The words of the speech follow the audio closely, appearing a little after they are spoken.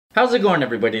How's it going,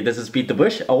 everybody? This is Beat the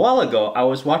Bush. A while ago, I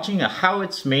was watching a how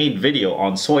it's made video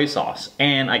on soy sauce,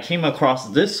 and I came across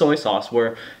this soy sauce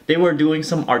where they were doing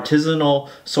some artisanal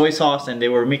soy sauce and they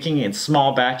were making it in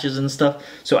small batches and stuff.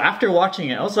 So after watching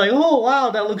it, I was like, oh wow,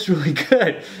 that looks really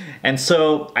good. And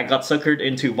so I got suckered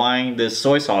into buying this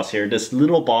soy sauce here. This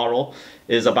little bottle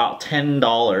is about $10,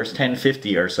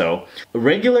 $10.50 or so.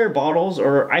 Regular bottles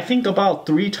are, I think, about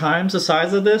 3 times the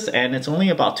size of this, and it's only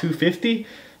about $2.50.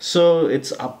 So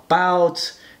it's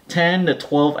about 10 to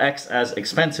 12x as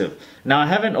expensive. Now I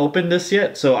haven't opened this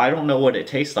yet, so I don't know what it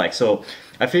tastes like. So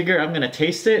I figure I'm gonna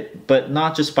taste it, but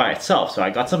not just by itself. So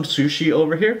I got some sushi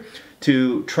over here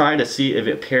to try to see if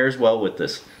it pairs well with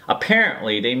this.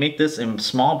 Apparently they make this in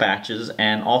small batches,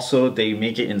 and also they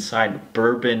make it inside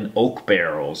bourbon oak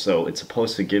barrels. So it's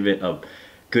supposed to give it a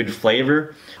good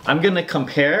flavor. I'm gonna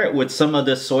compare it with some of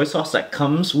this soy sauce that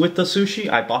comes with the sushi.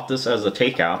 I bought this as a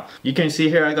takeout. You can see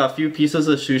here I got a few pieces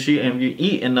of sushi, and if you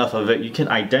eat enough of it, you can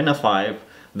identify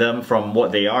them from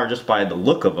what they are just by the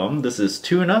look of them. This is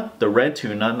tuna, the red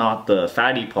tuna, not the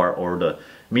fatty part or the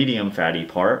medium fatty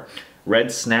part.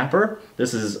 Red snapper.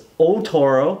 This is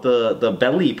otoro, the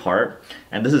belly part,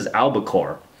 and this is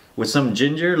albacore with some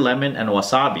ginger, lemon, and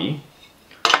wasabi.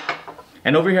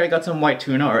 And over here I got some white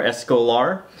tuna or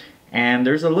escolar, and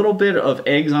there's a little bit of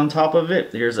eggs on top of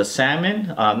it. Here's a salmon,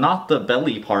 not the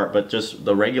belly part, but just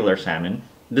the regular salmon.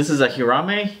 This is a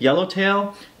hirame,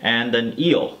 yellowtail, and an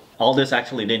eel. All this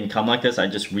actually didn't come like this. I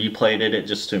just replated it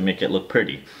just to make it look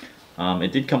pretty.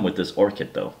 It did come with this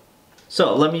orchid though.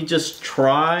 So let me just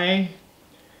try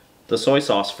the soy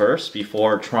sauce first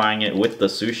before trying it with the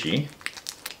sushi.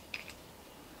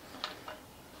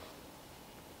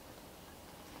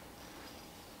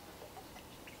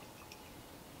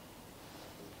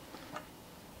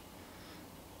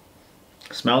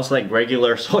 Smells like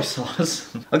regular soy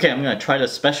sauce. Okay, I'm gonna try the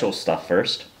special stuff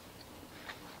first.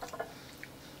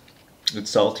 It's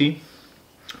salty.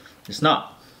 It's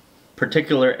not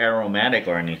particular aromatic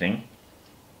or anything.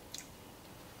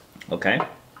 Okay, I'm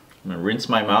gonna rinse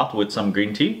my mouth with some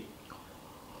green tea.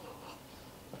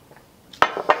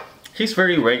 Tastes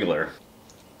very regular.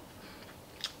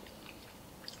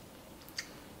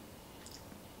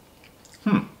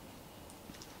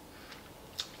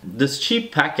 This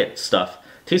cheap packet stuff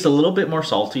tastes a little bit more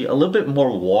salty, a little bit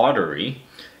more watery,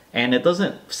 and it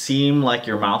doesn't seem like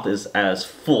your mouth is as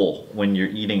full when you're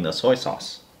eating the soy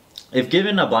sauce. If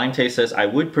given a blind taste test, I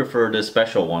would prefer this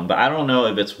special one, but I don't know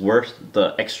if it's worth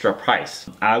the extra price.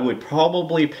 I would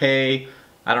probably pay,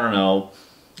 I don't know,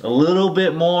 a little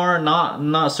bit more,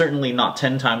 certainly not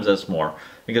 10 times as more,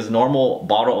 because normal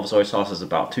bottle of soy sauce is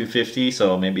about $2.50,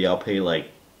 so maybe I'll pay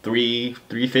like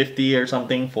 $3.50 or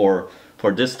something for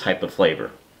this type of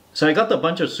flavor. So I got a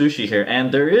bunch of sushi here,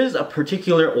 and there is a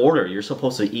particular order you're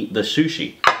supposed to eat the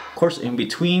sushi. Of course, in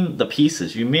between the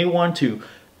pieces, you may want to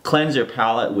cleanse your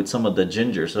palate with some of the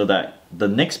ginger so that the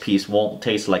next piece won't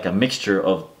taste like a mixture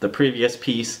of the previous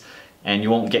piece and you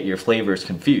won't get your flavors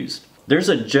confused. There's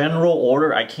a general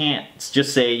order. I can't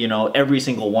just say, you know, every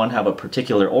single one have a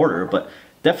particular order, but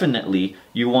definitely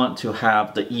you want to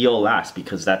have the eel last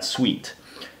because that's sweet.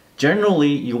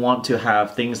 Generally, you want to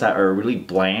have things that are really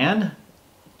bland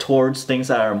towards things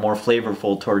that are more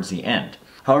flavorful towards the end.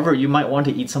 However, you might want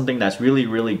to eat something that's really,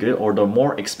 really good, or the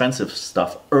more expensive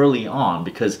stuff early on,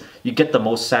 because you get the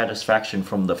most satisfaction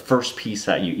from the first piece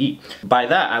that you eat. By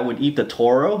that, I would eat the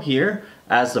toro here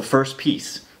as the first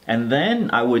piece, and then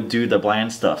I would do the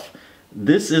bland stuff.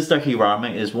 This is the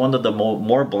hirame, is one of the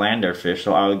more blander fish,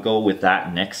 so I would go with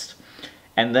that next.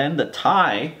 And then the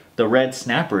Thai, the red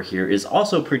snapper here, is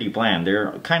also pretty bland.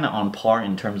 They're kind of on par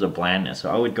in terms of blandness,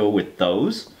 so I would go with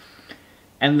those.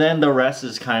 And then the rest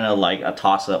is kind of like a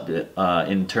toss-up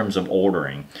in terms of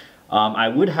ordering. I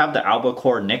would have the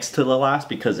albacore next to the last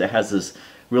because it has this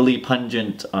really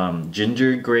pungent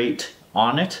ginger grate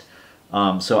on it.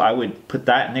 So I would put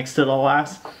that next to the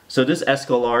last. So this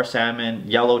escolar salmon,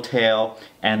 yellowtail,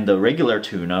 and the regular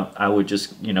tuna, I would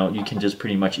just, you know, you can just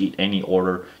pretty much eat any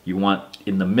order you want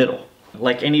in the middle.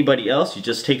 Like anybody else, you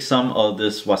just take some of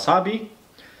this wasabi,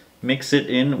 mix it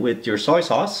in with your soy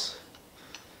sauce.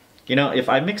 You know, if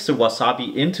I mix the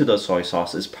wasabi into the soy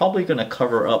sauce, it's probably gonna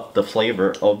cover up the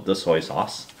flavor of the soy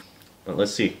sauce. But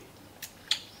let's see.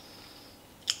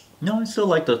 No, I still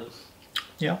like the,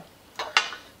 yeah.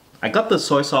 I got the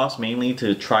soy sauce mainly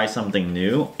to try something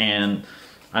new, and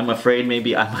I'm afraid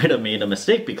maybe I might have made a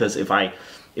mistake, because if I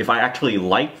actually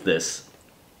like this,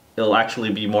 it'll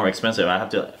actually be more expensive. I have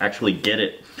to actually get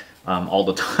it all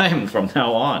the time from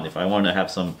now on if I want to have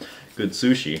some good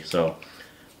sushi. So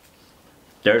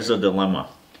there's a dilemma.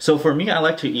 So for me, I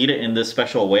like to eat it in this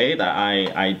special way that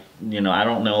I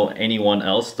don't know anyone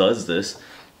else does this,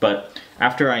 but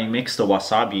after I mix the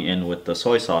wasabi in with the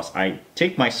soy sauce, I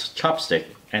take my chopstick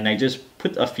and I just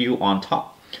put a few on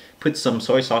top. Put some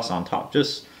soy sauce on top,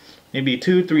 just maybe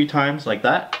 2-3 times like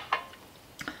that.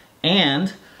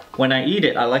 And when I eat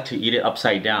it, I like to eat it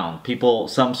upside down.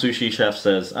 Some sushi chef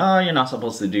says, oh, you're not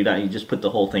supposed to do that. You just put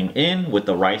the whole thing in with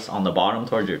the rice on the bottom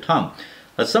towards your tongue.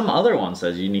 But some other one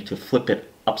says you need to flip it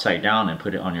upside down and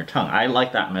put it on your tongue. I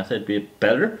like that method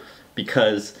better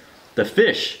because the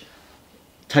fish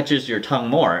touches your tongue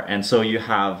more, and so you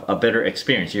have a better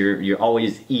experience. You're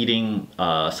always eating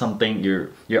something.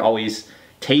 You're always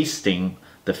tasting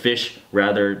the fish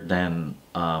rather than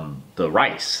the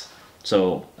rice.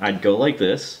 So I'd go like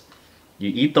this.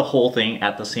 You eat the whole thing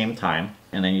at the same time,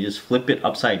 and then you just flip it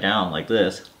upside down like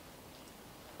this.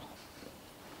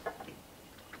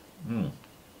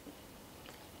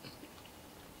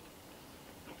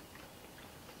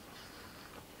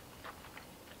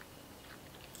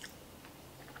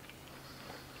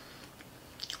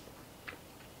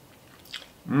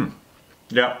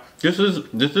 Yeah, this is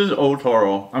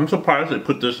Otoro. I'm surprised they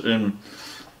put this in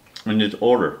this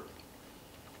order.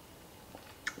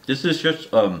 This is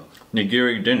just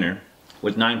nigiri dinner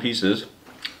with 9 pieces.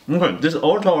 Okay, this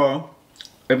Otoro,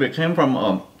 if it came from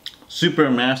a super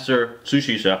master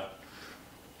sushi chef,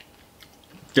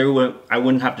 I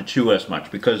wouldn't have to chew as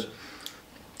much, because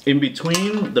in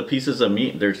between the pieces of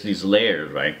meat there's these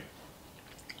layers, right?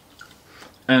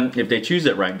 And if they choose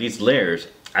it right, these layers,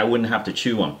 I wouldn't have to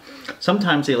chew them.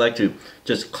 Sometimes they like to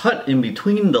just cut in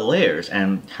between the layers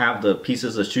and have the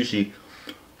pieces of sushi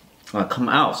come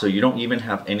out, so you don't even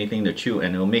have anything to chew,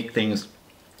 and it'll make things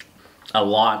a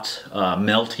lot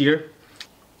meltier.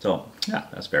 So yeah,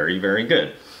 that's very, very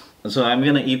good. So I'm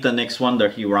gonna eat the next one, the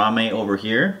hirame over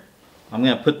here. I'm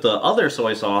gonna put the other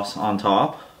soy sauce on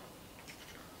top.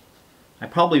 I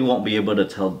probably won't be able to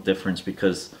tell the difference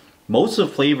because most of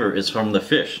the flavor is from the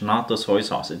fish, not the soy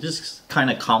sauce. It just kind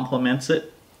of complements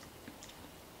it.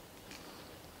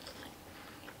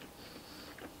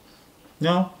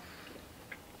 No.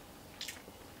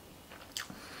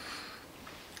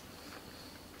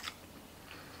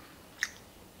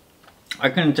 I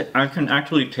can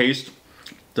actually taste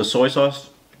the soy sauce,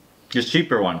 the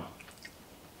cheaper one.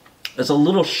 It's a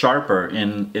little sharper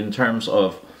in terms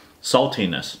of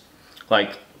saltiness.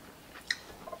 Like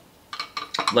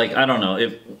I don't know,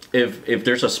 if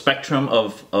there's a spectrum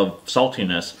of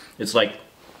saltiness, it's like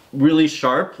really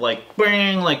sharp, like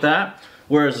bang, like that.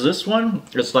 Whereas this one,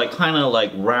 it's like kind of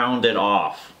like rounded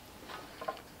off.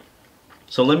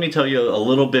 So let me tell you a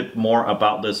little bit more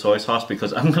about this soy sauce,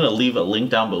 because I'm gonna leave a link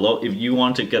down below if you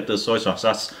want to get this soy sauce.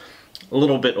 That's a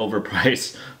little bit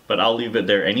overpriced, but I'll leave it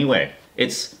there anyway.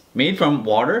 It's made from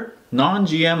water,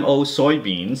 non-GMO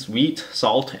soybeans, wheat,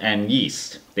 salt, and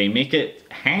yeast. They make it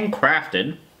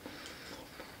handcrafted.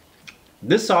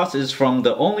 This sauce is from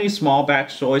the only small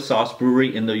batch soy sauce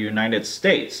brewery in the United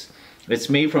States. It's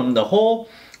made from the whole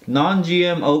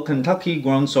non-GMO Kentucky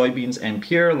grown soybeans and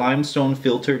pure limestone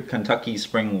filtered Kentucky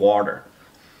spring water.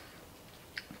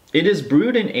 It is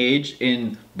brewed and aged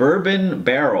in bourbon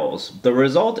barrels. The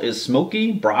result is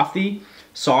smoky, brothy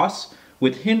sauce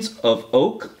with hints of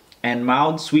oak and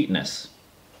mild sweetness.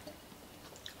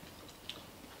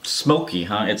 Smoky,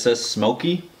 huh? It says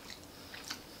smoky.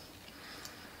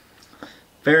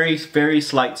 Very, very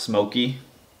slight smoky.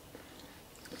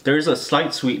 There's a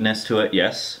slight sweetness to it,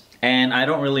 yes. And I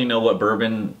don't really know what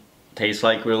bourbon tastes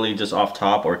like really just off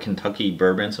top, or Kentucky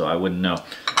bourbon, so I wouldn't know.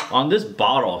 On this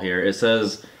bottle here, it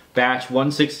says batch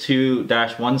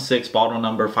 162-16, bottle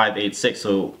number 586.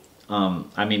 So,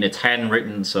 I mean, it's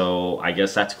handwritten, so I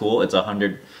guess that's cool. It's a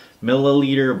 100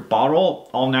 milliliter bottle,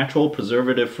 all natural,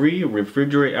 preservative free,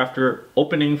 refrigerate after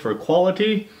opening for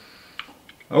quality.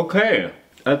 Okay,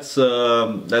 that's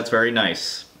very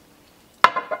nice.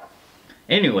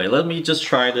 Anyway, let me just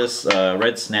try this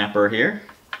red snapper here.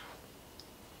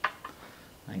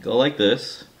 I go like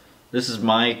this. This is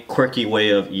my quirky way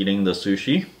of eating the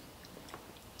sushi.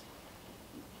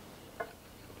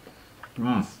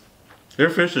 Their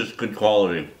fish is good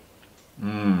quality.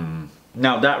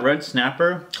 Now that red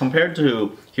snapper, compared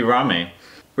to hirame,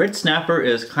 red snapper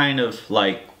is kind of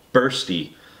like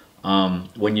bursty.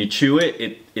 When you chew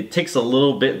it, it takes a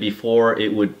little bit before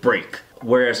it would break.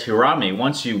 Whereas hirame,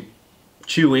 once you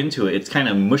chew into it, it's kind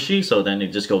of mushy, so then it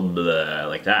just goes blah,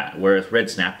 like that. Whereas red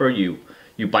snapper, you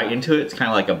bite into it, it's kind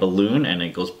of like a balloon, and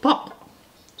it goes pop.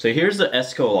 So here's the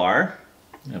escolar.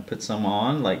 I'm gonna put some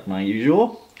on like my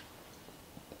usual.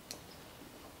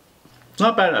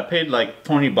 Not bad. I paid like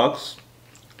 20 bucks.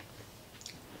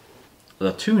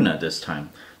 The tuna this time.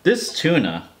 This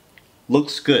tuna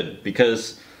looks good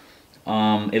because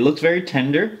it looks very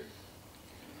tender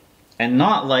and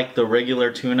not like the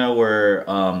regular tuna where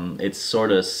it's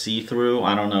sort of see-through.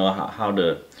 I don't know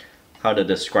how to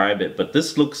describe it, but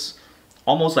this looks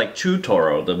almost like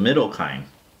chutoro, the middle kind.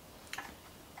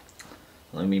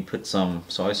 Let me put some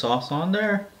soy sauce on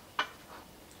there.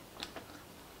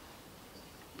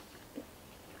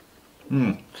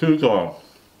 Chutoro.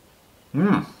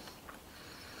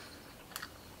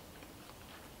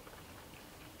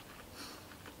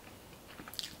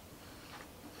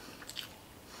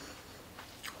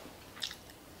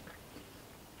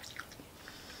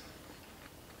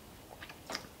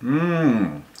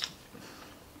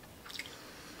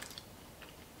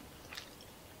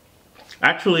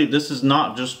 Actually, this is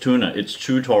not just tuna, it's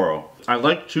chutoro. I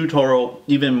like chutoro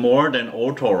even more than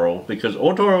otoro because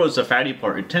otoro is the fatty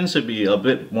part. It tends to be a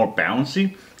bit more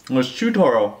bouncy. Whereas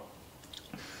chutoro,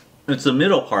 it's the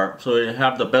middle part, so you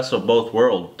have the best of both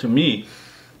worlds. To me,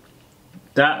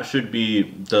 that should be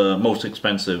the most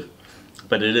expensive,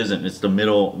 but it isn't. It's the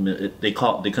middle. They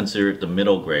consider it the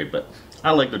middle grade, but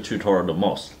I like the chutoro the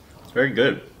most. Very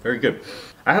good, very good.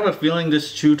 I have a feeling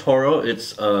this chutoro,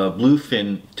 it's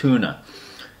bluefin tuna.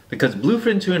 Because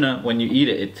bluefin tuna, when you eat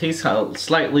it, it tastes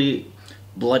slightly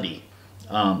bloody.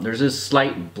 There's this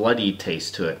slight bloody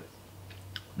taste to it.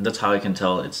 That's how I can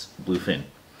tell it's bluefin.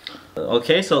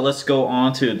 Okay, so let's go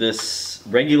on to this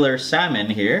regular salmon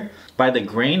here. By the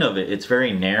grain of it, it's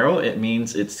very narrow. It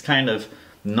means it's kind of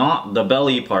not the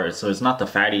belly part, so it's not the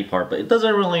fatty part, but it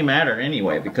doesn't really matter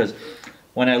anyway, because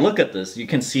when I look at this, you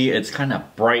can see it's kind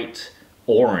of bright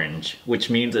orange, which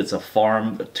means it's a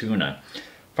farm tuna.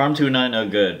 Farm tuna, no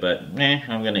good, but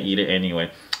I'm gonna eat it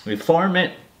anyway. We farm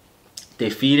it, they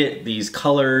feed it these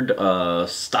colored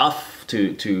stuff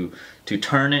to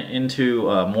turn it into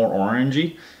more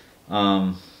orangey.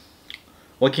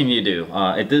 What can you do?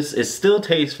 It still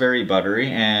tastes very buttery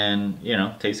and, you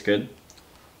know, tastes good.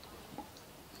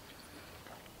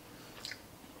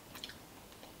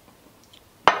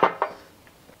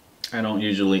 I don't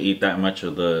usually eat that much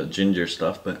of the ginger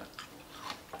stuff, but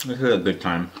this is a good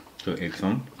time to eat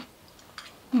some.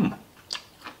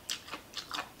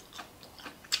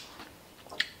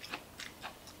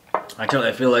 Actually,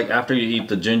 I feel like after you eat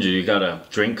the ginger, you gotta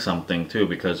drink something too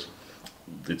because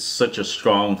it's such a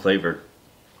strong flavor.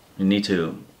 You need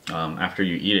to, after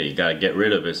you eat it, you gotta get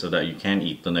rid of it so that you can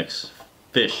eat the next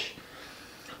fish.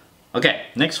 Okay,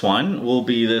 next one will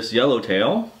be this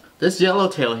yellowtail. This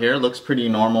yellowtail here looks pretty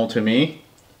normal to me.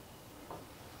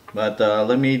 But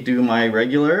let me do my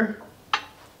regular.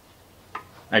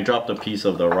 I dropped a piece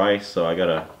of the rice, so I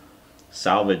gotta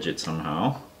salvage it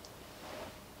somehow.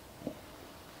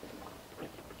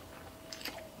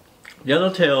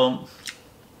 Yellowtail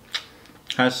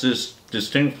has this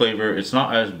distinct flavor. It's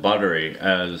not as buttery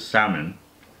as salmon.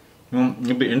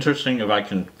 It'd be interesting if I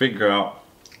can figure out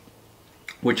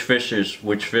which fish is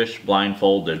which fish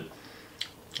blindfolded.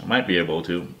 I might be able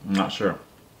to, I'm not sure.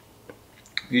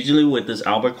 Usually with this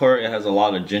albacore, it has a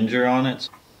lot of ginger on it.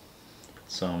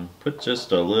 So put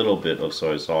just a little bit of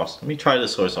soy sauce. Let me try the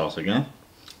soy sauce again.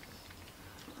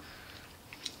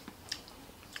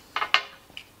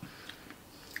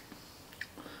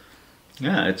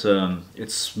 Yeah,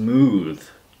 it's smooth.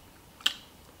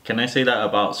 Can I say that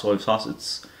about soy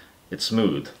sauce? It's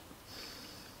smooth.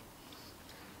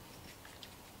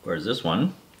 Whereas this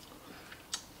one,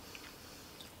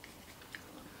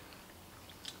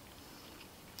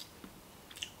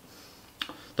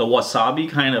 the wasabi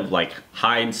kind of like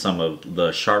hides some of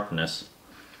the sharpness.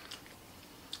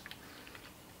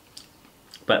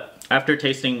 But after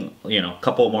tasting, you know, a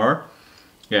couple more,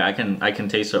 yeah, I can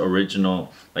taste the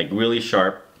original, like really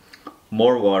sharp,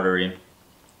 more watery,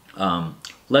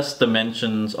 less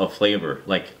dimensions of flavor,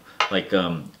 like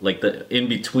the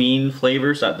in-between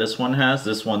flavors that this one has.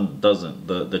 This one doesn't.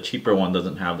 The cheaper one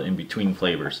doesn't have the in-between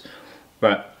flavors.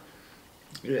 But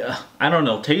yeah, I don't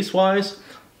know, taste-wise,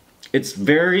 it's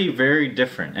very, very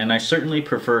different, and I certainly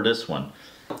prefer this one.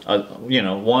 You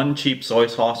know, one cheap soy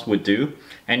sauce would do,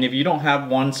 and if you don't have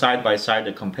one side by side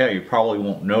to compare, you probably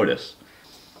won't notice.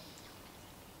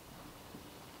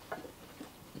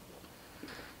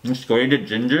 This grated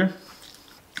ginger,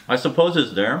 I suppose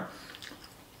it's there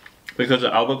because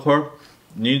the albacore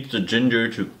needs the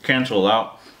ginger to cancel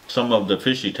out some of the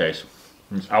fishy taste.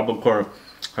 This albacore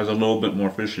has a little bit more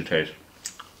fishy taste.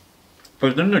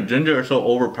 But then the ginger is so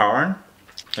overpowering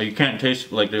that you can't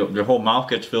taste, like your whole mouth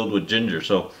gets filled with ginger.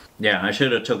 So yeah, I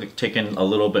should have taken a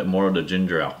little bit more of the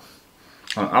ginger out.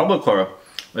 Albacore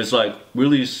is like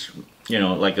really, you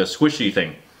know, like a squishy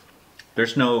thing.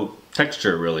 There's no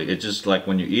texture really. It just like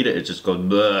when you eat it, it just goes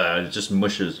bleh, it just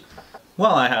mushes.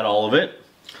 Well, I had all of it.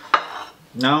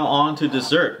 Now on to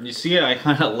dessert. You see, I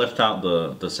kind of left out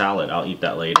the salad. I'll eat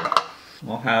that later.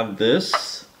 I'll have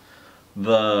this,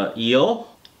 the eel.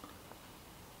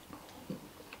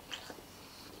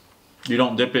 You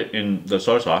don't dip it in the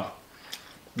soy sauce.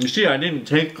 You see, I didn't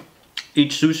take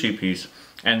each sushi piece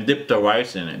and dip the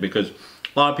rice in it because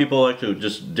a lot of people like to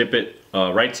just dip it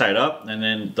right side up and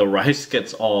then the rice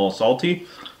gets all salty.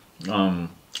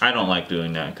 I don't like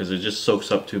doing that because it just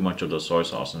soaks up too much of the soy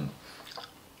sauce, and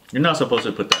you're not supposed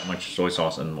to put that much soy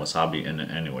sauce and wasabi in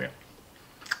it anyway.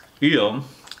 Eel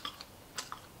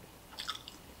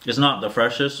is not the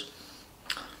freshest.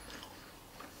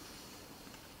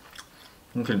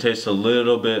 You can taste a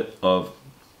little bit of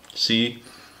sea.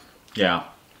 Yeah.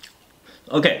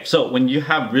 Okay, so when you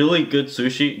have really good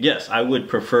sushi, yes, I would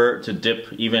prefer to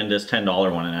dip even this $10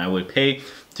 one, and I would pay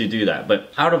to do that.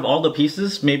 But out of all the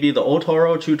pieces, maybe the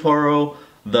Otoro, Chutoro,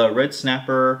 the Red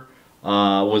Snapper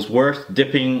was worth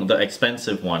dipping the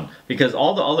expensive one, because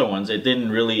all the other ones, it didn't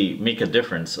really make a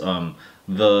difference.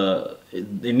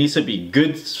 It needs to be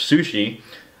good sushi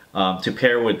to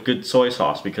pair with good soy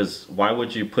sauce, because why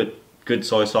would you put good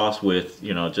soy sauce with,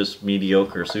 you know, just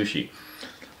mediocre sushi?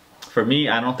 For me,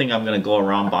 I don't think I'm gonna go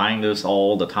around buying this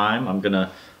all the time. I'm gonna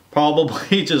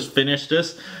probably just finish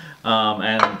this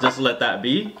and just let that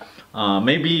be.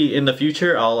 Maybe in the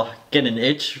future I'll get an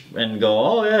itch and go,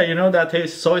 oh yeah, you know, that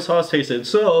soy sauce tasted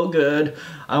so good,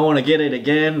 I want to get it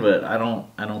again, but I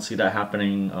don't see that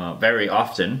happening very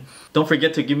often. Don't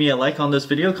forget to give me a like on this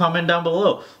video, comment down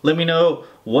below. Let me know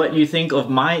what you think of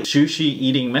my sushi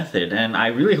eating method, and I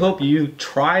really hope you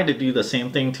try to do the same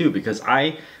thing too, because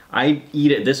I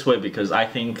eat it this way because I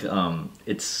think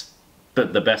it's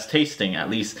the best tasting, at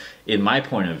least in my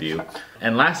point of view.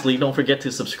 And lastly, don't forget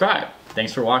to subscribe.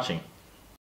 Thanks for watching.